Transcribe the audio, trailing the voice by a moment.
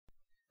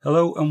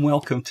Hello and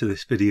welcome to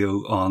this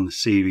video on the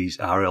series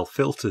RL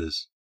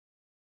filters.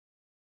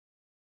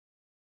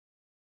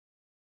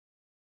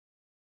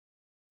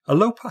 A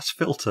low-pass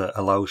filter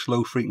allows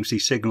low-frequency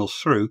signals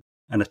through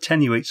and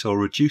attenuates or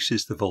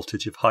reduces the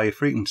voltage of higher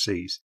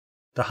frequencies.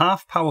 The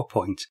half power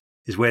point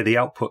is where the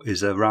output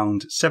is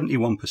around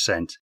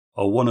 71%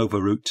 or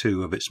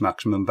 1/√2 of its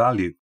maximum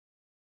value.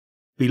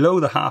 Below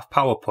the half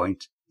power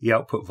point, the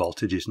output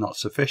voltage is not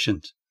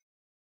sufficient.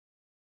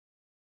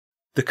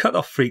 The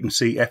cutoff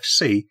frequency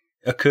FC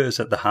occurs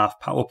at the half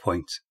power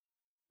point,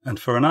 and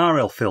for an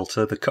RL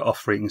filter the cutoff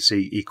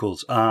frequency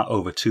equals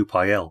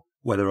R/2πL,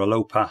 whether a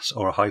low pass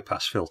or a high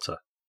pass filter.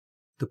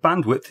 The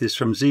bandwidth is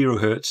from 0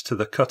 Hz to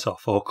the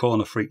cutoff or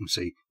corner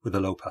frequency with a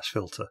low pass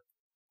filter.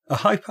 A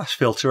high pass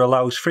filter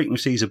allows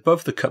frequencies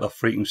above the cutoff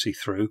frequency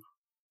through,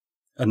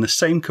 and the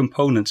same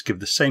components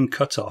give the same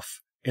cutoff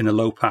in a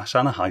low pass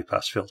and a high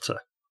pass filter.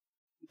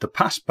 The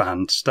pass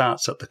band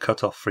starts at the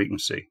cutoff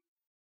frequency.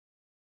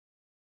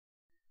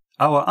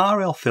 Our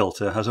RL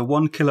filter has a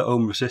 1 kΩ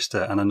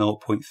resistor and a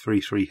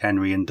 0.33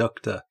 Henry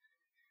inductor.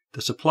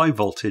 The supply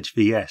voltage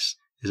Vs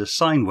is a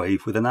sine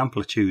wave with an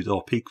amplitude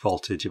or peak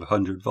voltage of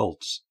 100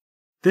 volts.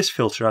 This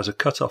filter has a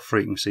cutoff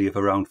frequency of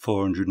around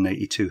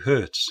 482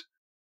 Hz.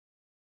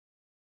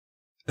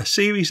 A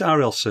series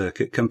RL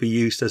circuit can be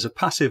used as a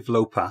passive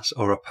low pass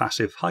or a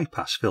passive high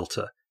pass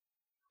filter.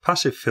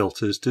 Passive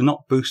filters do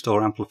not boost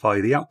or amplify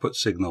the output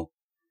signal.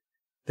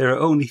 There are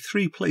only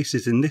 3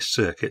 places in this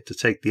circuit to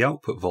take the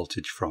output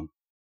voltage from.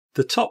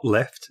 The top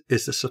left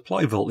is the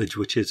supply voltage,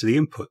 which is the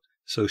input,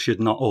 so should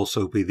not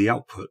also be the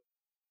output.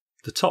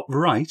 The top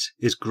right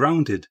is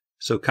grounded,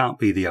 so can't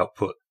be the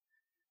output.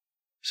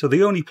 So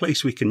the only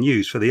place we can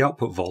use for the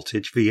output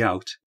voltage,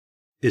 Vout,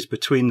 is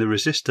between the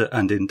resistor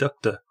and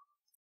inductor.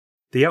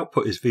 The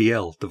output is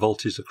VL, the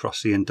voltage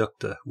across the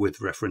inductor, with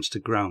reference to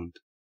ground.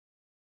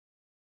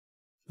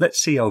 Let's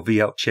see how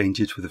Vout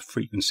changes with the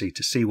frequency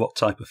to see what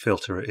type of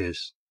filter it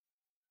is.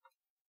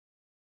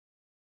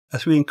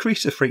 As we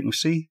increase the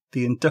frequency,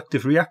 the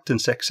inductive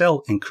reactance XL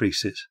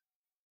increases.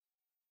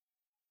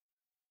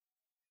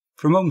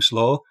 From Ohm's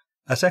law,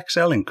 as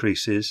XL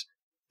increases,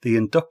 the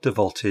inductor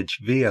voltage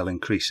VL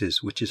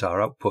increases, which is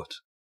our output.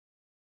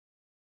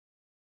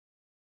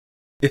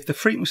 If the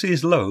frequency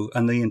is low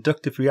and the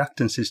inductive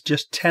reactance is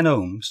just 10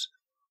 ohms,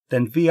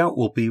 then Vout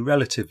will be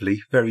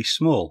relatively very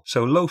small,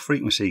 so low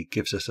frequency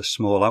gives us a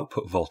small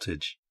output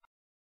voltage.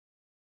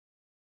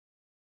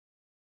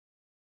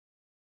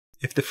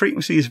 If the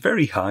frequency is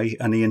very high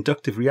and the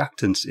inductive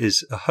reactance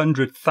is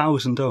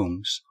 100,000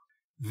 ohms,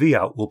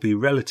 Vout will be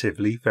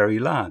relatively very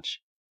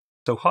large,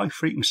 so high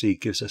frequency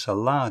gives us a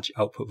large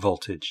output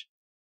voltage.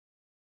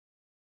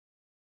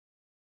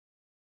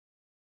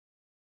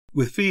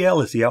 With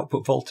VL as the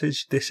output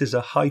voltage, this is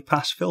a high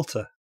pass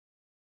filter.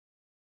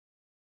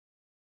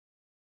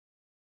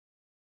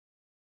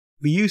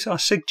 We use our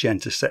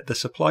SIGGEN to set the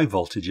supply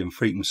voltage and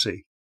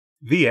frequency.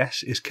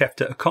 Vs is kept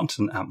at a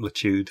constant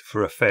amplitude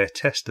for a fair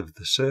test of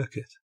the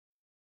circuit.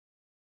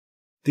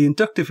 The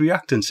inductive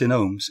reactance in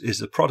ohms is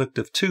the product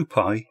of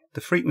 2π, the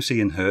frequency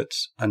in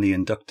Hz, and the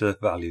inductor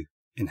value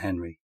in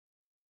Henry.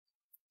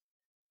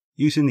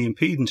 Using the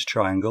impedance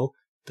triangle,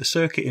 the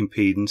circuit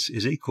impedance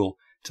is equal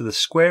to the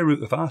square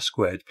root of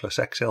R² plus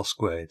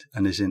XL²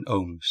 and is in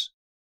ohms.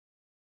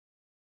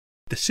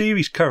 The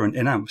series current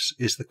in amps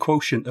is the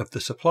quotient of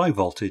the supply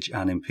voltage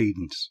and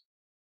impedance.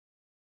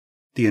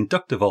 The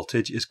inductor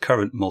voltage is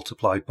current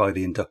multiplied by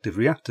the inductive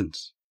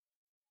reactance.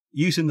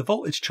 Using the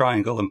voltage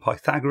triangle and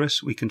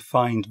Pythagoras, we can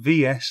find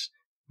Vs,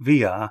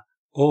 Vr,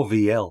 or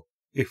Vl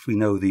if we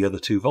know the other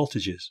 2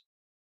 voltages.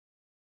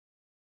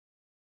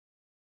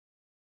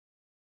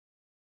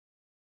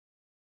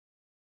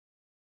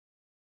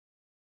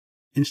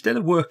 Instead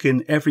of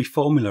working every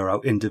formula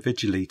out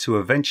individually to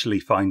eventually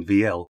find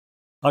VL,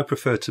 I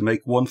prefer to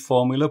make one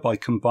formula by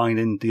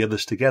combining the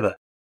others together.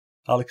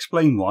 I'll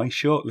explain why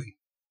shortly.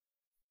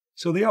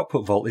 So the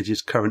output voltage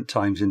is current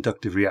times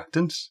inductive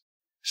reactance.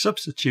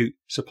 Substitute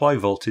supply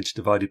voltage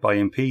divided by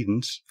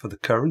impedance for the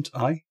current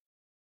I.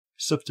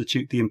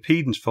 Substitute the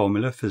impedance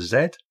formula for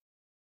Z.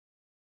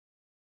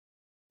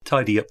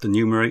 Tidy up the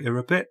numerator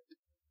a bit.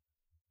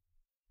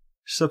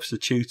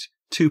 Substitute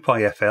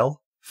 2πfL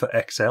for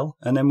XL,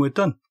 and then we're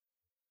done.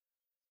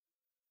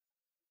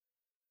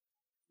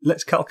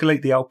 Let's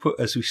calculate the output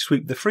as we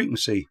sweep the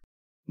frequency.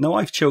 Now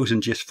I've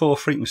chosen just 4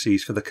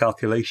 frequencies for the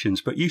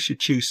calculations, but you should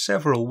choose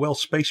several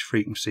well-spaced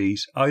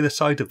frequencies either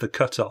side of the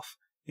cutoff,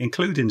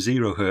 including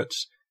 0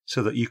 Hz,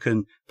 so that you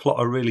can plot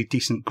a really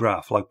decent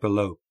graph like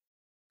below.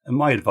 And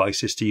my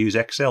advice is to use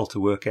XL to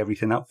work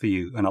everything out for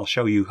you, and I'll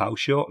show you how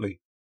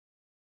shortly.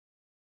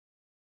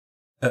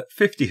 At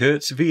 50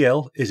 Hz,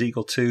 VL is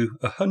equal to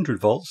 100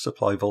 volts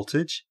supply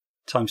voltage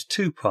times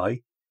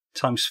 2π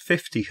times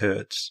 50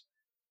 Hz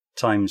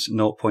times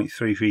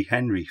 0.33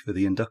 Henry for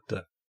the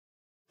inductor,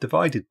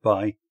 divided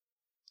by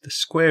the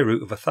square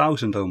root of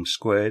 1000 ohms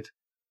squared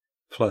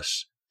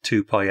plus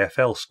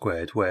 2πfL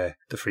squared, where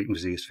the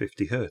frequency is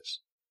 50 Hz.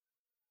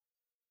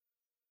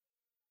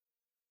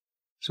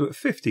 So at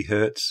 50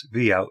 Hz,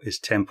 Vout is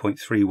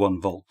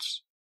 10.31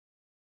 volts.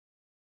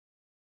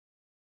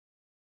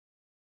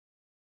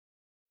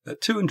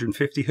 At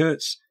 250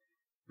 Hz,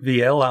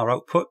 VL, our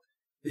output,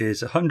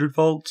 is 100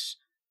 volts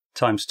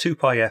times 2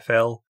 pi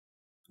FL,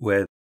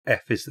 where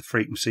F is the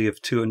frequency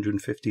of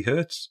 250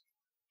 Hz.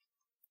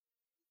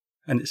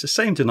 And it's the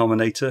same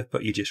denominator,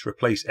 but you just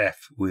replace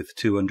F with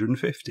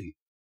 250.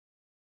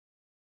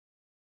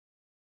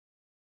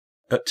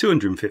 At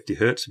 250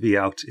 Hz,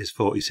 Vout is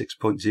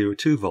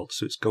 46.02 volts,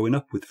 so it's going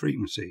up with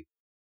frequency.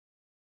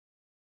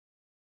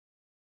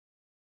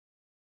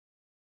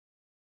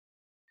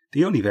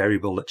 The only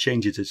variable that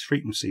changes is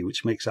frequency,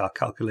 which makes our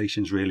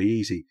calculations really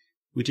easy.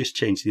 We just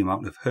change the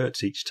amount of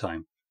hertz each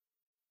time.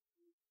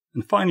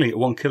 And finally, at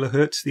 1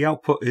 kHz, the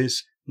output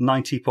is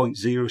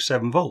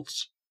 90.07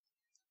 volts.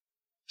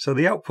 So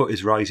the output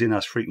is rising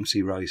as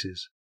frequency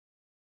rises.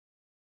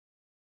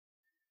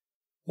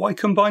 Why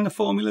combine the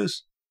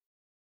formulas?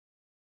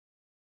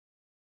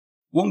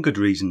 One good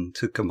reason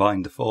to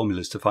combine the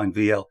formulas to find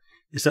VL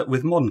is that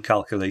with modern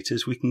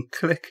calculators we can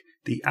click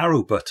the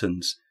arrow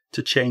buttons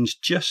to change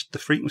just the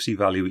frequency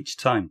value each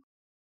time,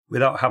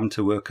 without having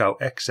to work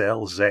out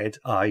XL, Z,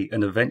 I,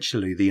 and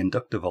eventually the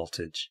inductor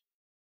voltage.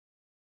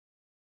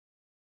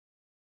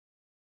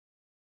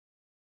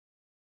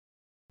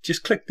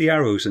 Just click the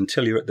arrows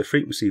until you're at the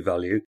frequency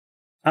value,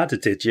 add a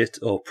digit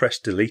or press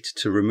delete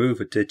to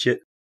remove a digit,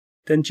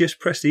 then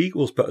just press the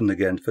equals button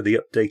again for the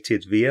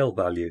updated VL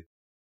value.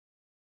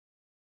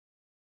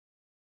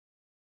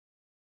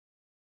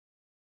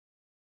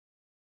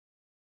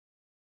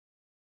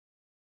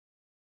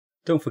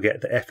 Don't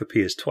forget that F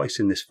appears twice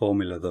in this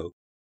formula though.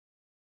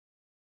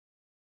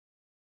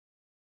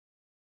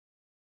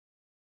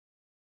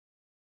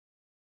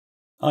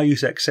 I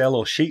use Excel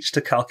or Sheets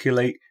to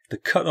calculate the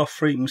cutoff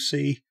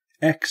frequency,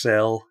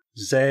 XL,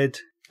 Z,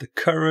 the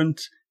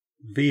current,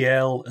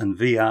 VL and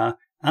VR,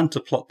 and to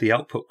plot the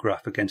output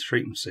graph against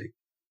frequency.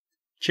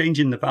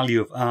 Changing the value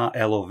of R,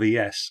 L or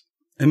VS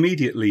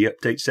immediately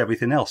updates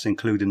everything else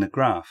including the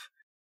graph.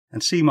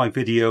 And see my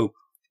video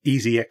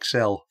Easy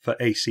Excel for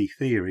AC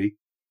Theory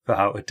for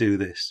how to do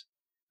this.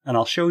 And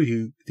I'll show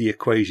you the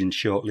equation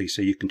shortly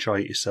so you can try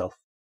it yourself.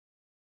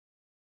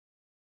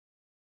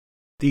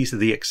 These are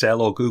the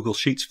Excel or Google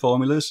Sheets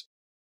formulas.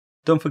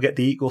 Don't forget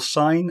the equal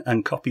sign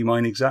and copy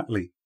mine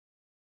exactly.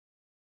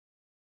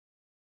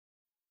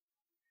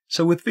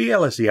 So with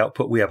VL as the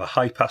output we have a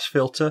high pass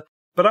filter,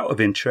 but out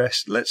of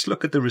interest let's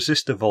look at the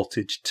resistor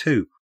voltage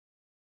too,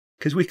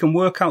 because we can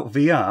work out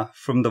VR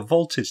from the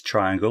voltage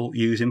triangle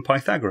using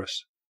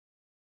Pythagoras.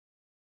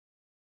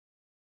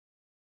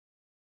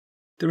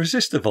 The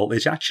resistor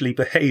voltage actually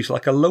behaves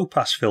like a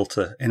low-pass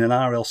filter in an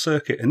RL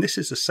circuit, and this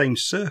is the same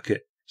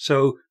circuit.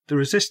 So the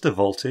resistor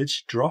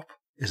voltage drop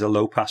is a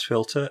low-pass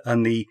filter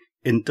and the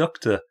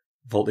inductor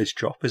voltage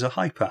drop is a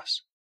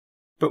high-pass.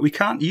 But we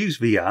can't use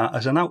VR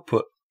as an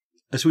output,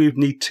 as we would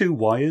need two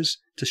wires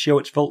to show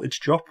its voltage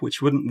drop,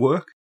 which wouldn't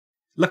work.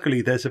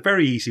 Luckily, there's a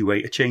very easy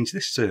way to change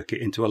this circuit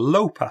into a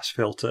low-pass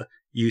filter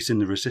using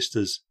the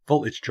resistor's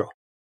voltage drop.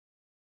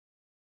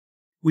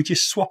 We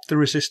just swap the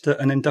resistor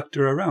and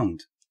inductor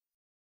around.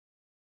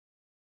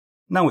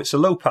 Now it's a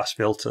low-pass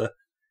filter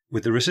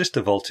with the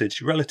resistor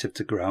voltage relative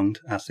to ground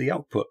as the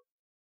output.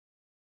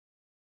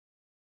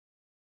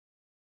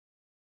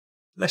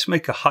 Let's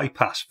make a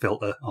high-pass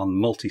filter on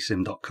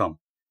multisim.com.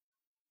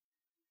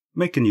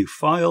 Make a new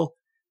file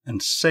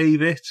and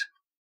save it.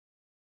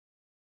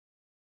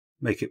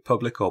 Make it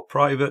public or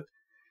private.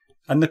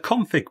 And the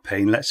config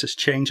pane lets us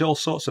change all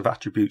sorts of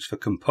attributes for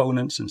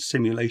components and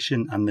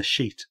simulation and the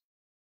sheet.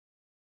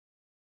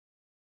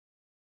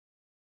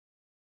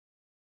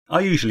 I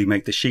usually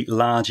make the sheet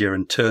larger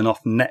and turn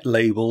off net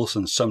labels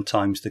and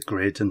sometimes the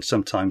grid and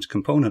sometimes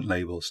component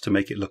labels to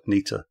make it look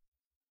neater.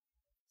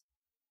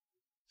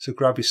 So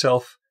grab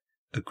yourself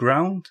a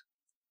ground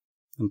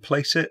and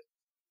place it.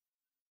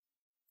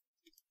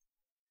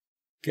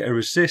 Get a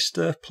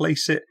resistor,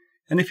 place it,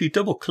 and if you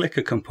double click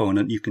a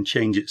component you can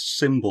change its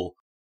symbol,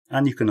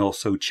 and you can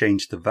also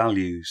change the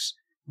values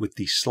with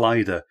the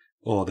slider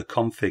or the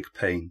config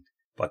pane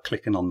by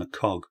clicking on the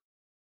cog.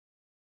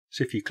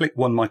 So if you click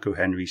 1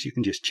 microhenries, you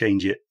can just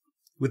change it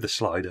with the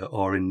slider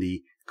or in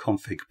the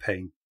config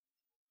pane.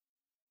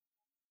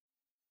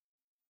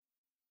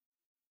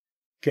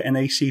 Get an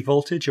AC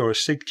voltage or a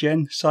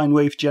SigGen sine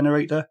wave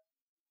generator.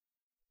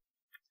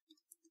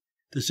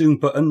 The zoom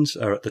buttons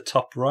are at the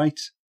top right.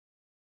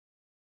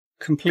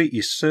 Complete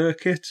your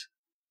circuit.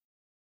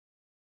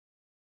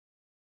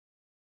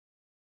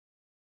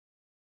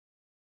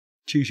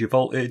 Choose your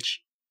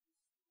voltage.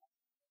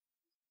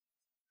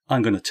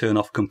 I'm going to turn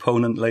off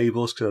component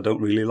labels because I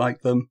don't really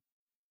like them.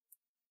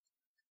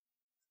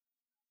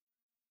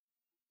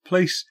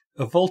 Place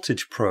a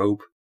voltage probe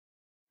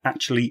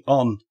actually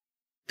on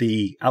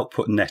the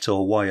output net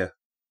or wire.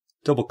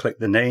 Double click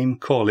the name,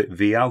 call it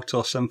Vout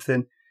or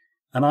something,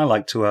 and I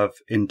like to have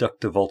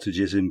inductor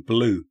voltages in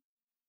blue.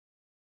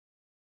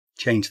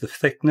 Change the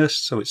thickness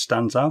so it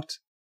stands out.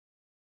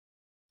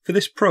 For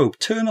this probe,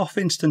 turn off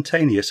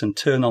instantaneous and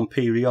turn on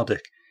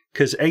periodic,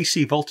 because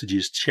AC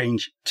voltages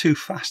change too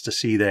fast to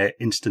see their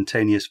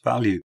instantaneous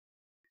value.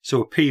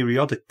 So a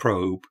periodic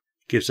probe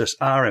gives us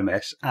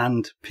RMS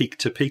and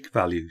peak-to-peak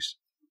values.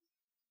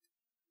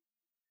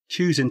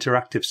 Choose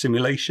Interactive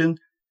Simulation,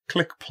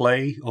 click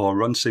Play or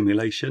Run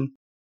Simulation.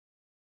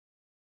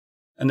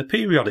 And the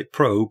periodic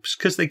probes,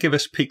 because they give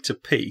us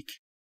peak-to-peak,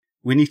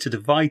 we need to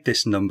divide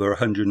this number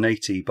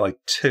 180 by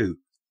 2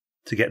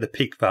 to get the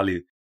peak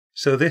value.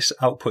 So this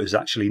output is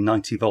actually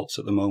 90 volts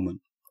at the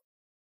moment.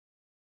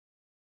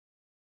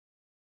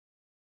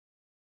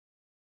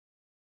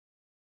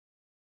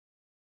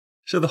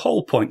 So the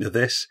whole point of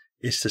this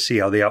is to see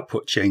how the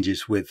output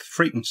changes with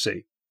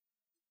frequency.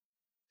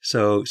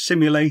 So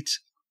simulate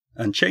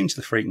and change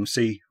the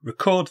frequency,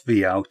 record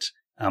Vout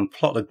and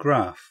plot a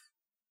graph.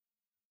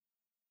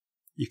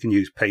 You can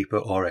use paper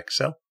or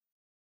Excel.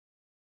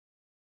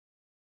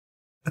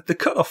 At the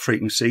cutoff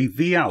frequency,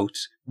 Vout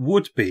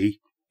would be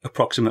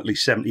approximately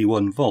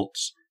 71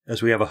 volts,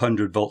 as we have a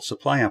 100 volt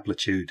supply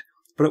amplitude,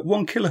 but at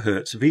 1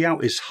 kHz,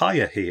 Vout is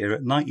higher here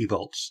at 90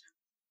 volts.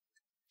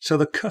 So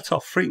the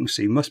cutoff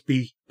frequency must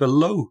be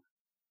below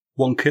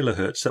 1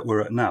 kHz that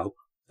we're at now,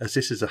 as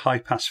this is a high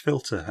pass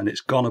filter and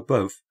it's gone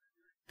above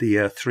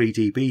the 3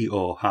 dB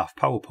or half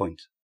power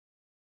point.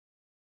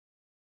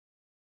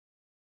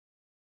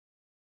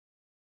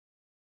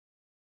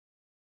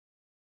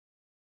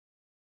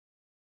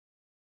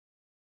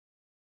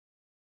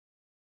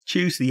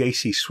 Choose the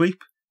AC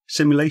sweep,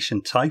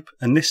 simulation type,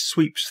 and this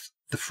sweeps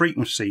the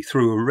frequency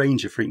through a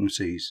range of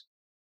frequencies.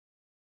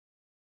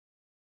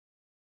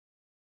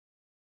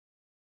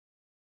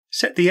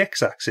 Set the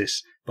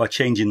x-axis by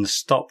changing the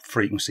stop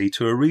frequency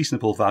to a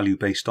reasonable value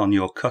based on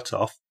your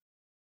cutoff.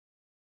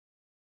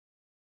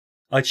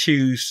 I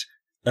choose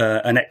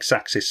an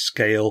x-axis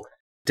scale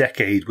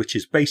decade, which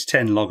is base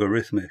 10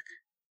 logarithmic,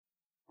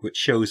 which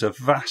shows a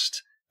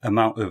vast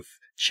amount of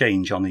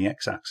change on the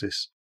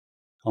x-axis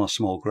on a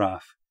small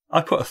graph.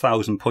 I put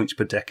 1,000 points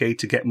per decade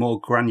to get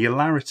more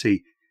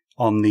granularity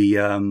on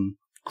the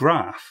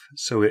graph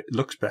so it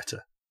looks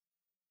better.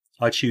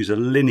 I choose a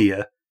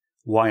linear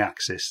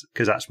y-axis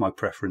because that's my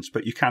preference,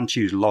 but you can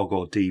choose log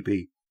or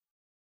dB.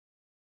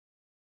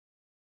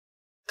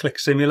 Click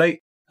Simulate,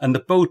 and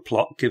the Bode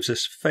plot gives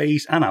us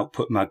phase and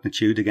output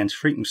magnitude against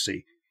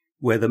frequency,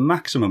 where the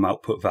maximum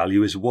output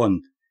value is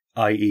 1,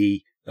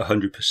 i.e.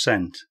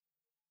 100%.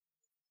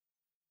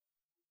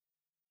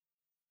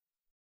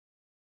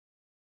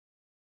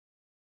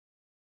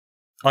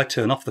 I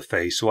turn off the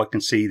phase so I can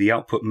see the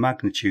output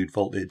magnitude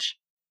voltage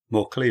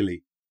more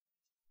clearly.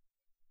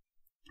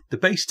 The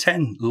base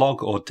 10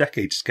 log or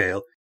decade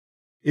scale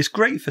is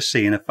great for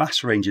seeing a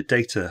vast range of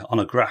data on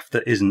a graph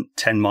that isn't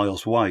 10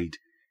 miles wide.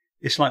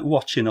 It's like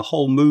watching a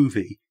whole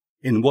movie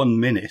in 1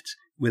 minute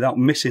without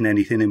missing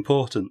anything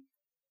important.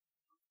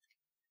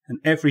 And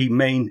every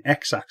main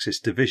x-axis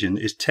division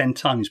is 10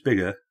 times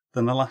bigger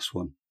than the last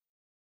one.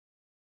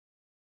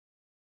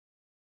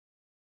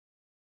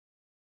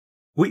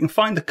 We can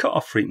find the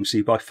cutoff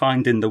frequency by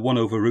finding the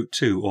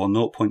 1/√2 or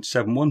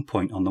 0.71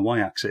 point on the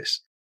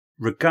y-axis,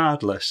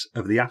 regardless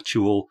of the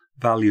actual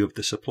value of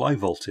the supply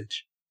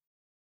voltage.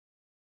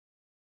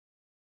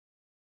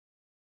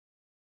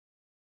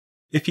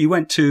 If you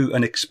went to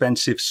an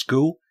expensive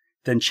school,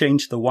 then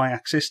change the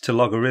y-axis to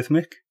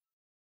logarithmic.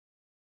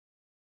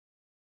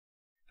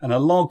 And a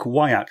log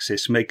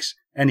y-axis makes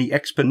any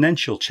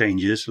exponential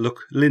changes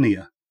look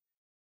linear.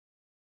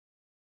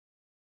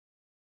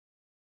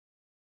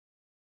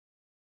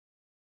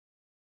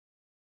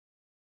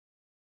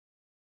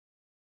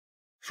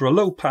 For a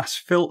low-pass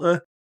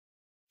filter,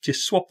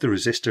 just swap the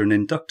resistor and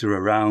inductor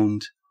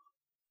around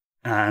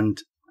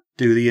and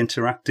do the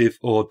interactive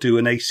or do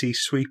an AC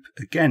sweep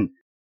again.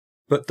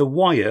 But the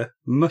wire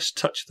must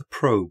touch the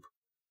probe.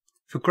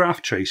 For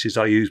graph traces,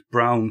 I use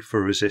brown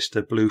for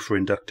resistor, blue for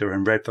inductor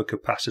and red for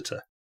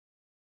capacitor.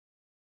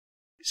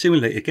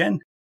 Simulate again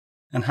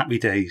and happy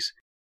days.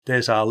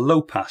 There's our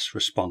low-pass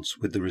response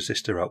with the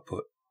resistor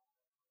output.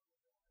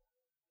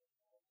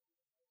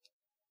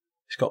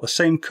 It's got the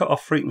same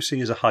cutoff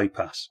frequency as a high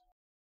pass.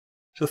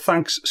 So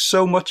thanks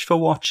so much for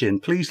watching.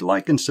 Please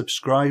like and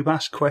subscribe,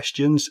 ask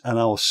questions, and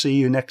I'll see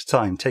you next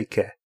time. Take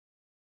care.